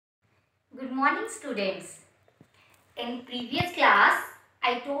Good morning, students. In previous class,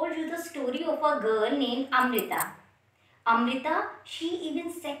 I told you the story of a girl named Amrita. Amrita, she even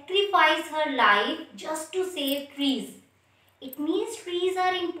sacrificed her life just to save trees. It means trees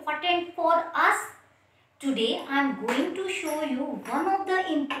are important for us. Today, I am going to show you one of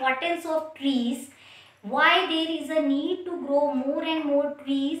the importance of trees, why there is a need to grow more and more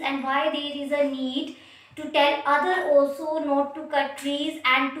trees, and why there is a need to tell other also not to cut trees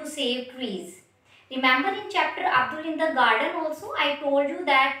and to save trees. Remember in chapter Abdul in the garden also I told you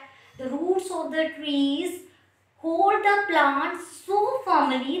that the roots of the trees hold the plants so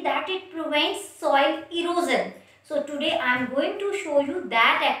firmly that it prevents soil erosion. So today I am going to show you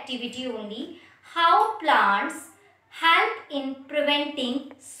that activity only, how plants help in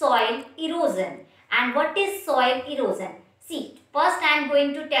preventing soil erosion. And what is soil erosion? See, first I am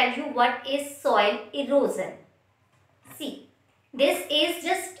going to tell you what is soil erosion. See, this is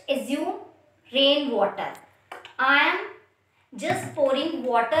just assume rainwater. I am just pouring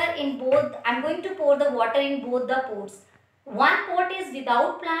water in both. I am going to pour the water in both the pots. One pot is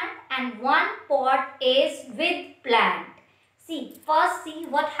without plant and one pot is with plant. See, first see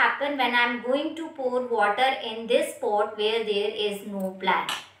what happened when I am going to pour water in this pot where there is no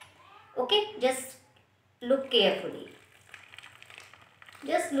plant. Okay, just look carefully.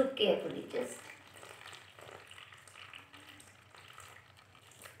 Just look carefully.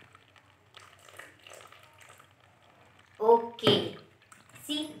 Okay.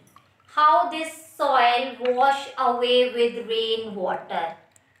 See how this soil wash away with rainwater.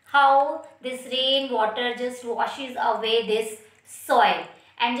 How this rainwater just washes away this soil.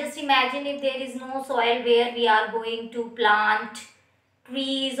 And just imagine if there is no soil where we are going to plant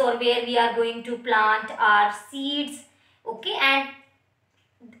trees or where we are going to plant our seeds. Okay, and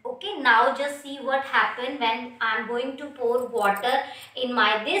okay, now just see what happened when I am going to pour water in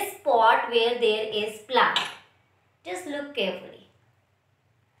my this pot where there is plant. Just look carefully.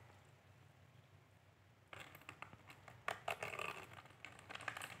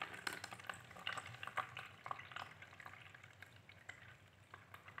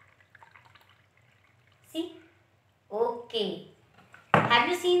 See? Okay. Have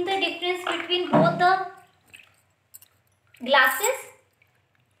you seen the difference between both the glasses?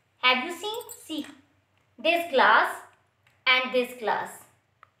 Have you seen? See. This glass and this glass.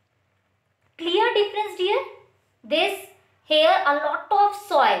 Clear difference, dear? This here a lot of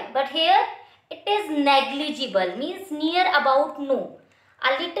soil, but here it is negligible, means near about no.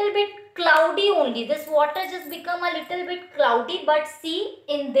 A little bit cloudy only. This water just become a little bit cloudy, but see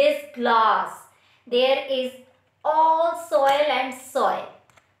in this glass there is all soil and soil.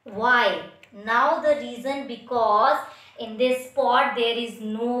 Why? Now the reason, because in this pot there is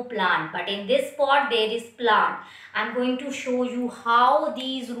no plant, but in this pot there is plant. I am going to show you how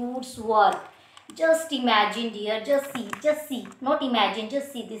these roots work. Just imagine, dear, just see, not imagine,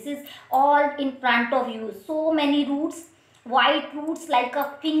 just see. This is all in front of you. So many roots, white roots, like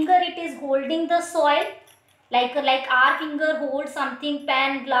a finger it is holding the soil. Like our finger holds something,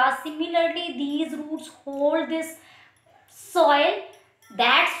 pen, glass. Similarly, these roots hold this soil.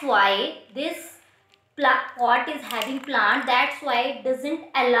 That's why this pot is having plant. That's why it doesn't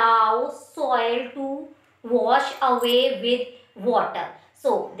allow soil to wash away with water.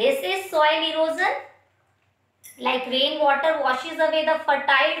 So this is soil erosion. Like rainwater washes away the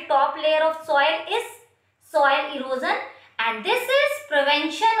fertile top layer of soil is soil erosion. And this is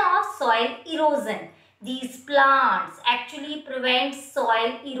prevention of soil erosion. These plants actually prevent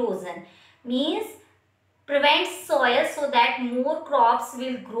soil erosion. Means prevent soil so that more crops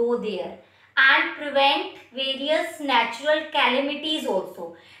will grow there. And prevent various natural calamities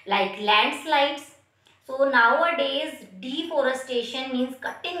also, like landslides. So nowadays deforestation means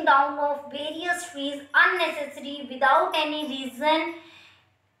cutting down of various trees unnecessary without any reason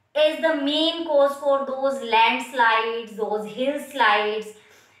is the main cause for those landslides, those hillslides.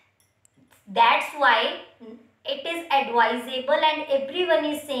 That's why it is advisable and everyone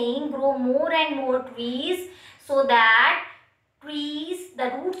is saying grow more and more trees so that trees,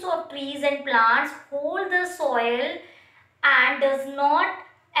 the roots of trees and plants hold the soil and does not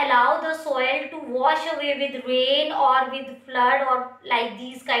allow the soil to wash away with rain or with flood or like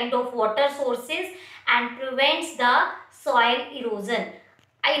these kind of water sources, and prevents the soil erosion.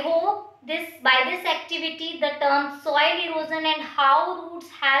 I hope by this activity the term soil erosion and how roots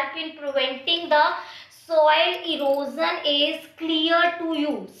help in preventing the soil erosion is clear to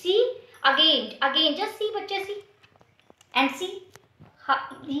you. See again just see bachche, see and see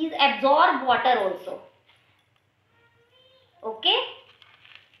these absorb water also. Okay,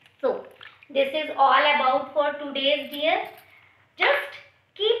 so this is all about for today's dear. Just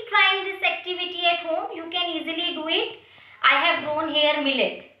keep trying this home, you can easily do it. I have grown here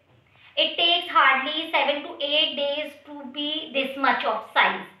millet. It takes hardly 7 to 8 days to be this much of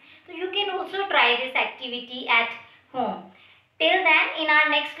size. So you can also try this activity at home. Till then, in our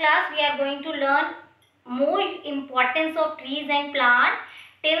next class, we are going to learn more importance of trees and plants.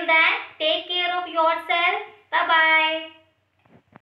 Till then, take care of yourself. Bye bye.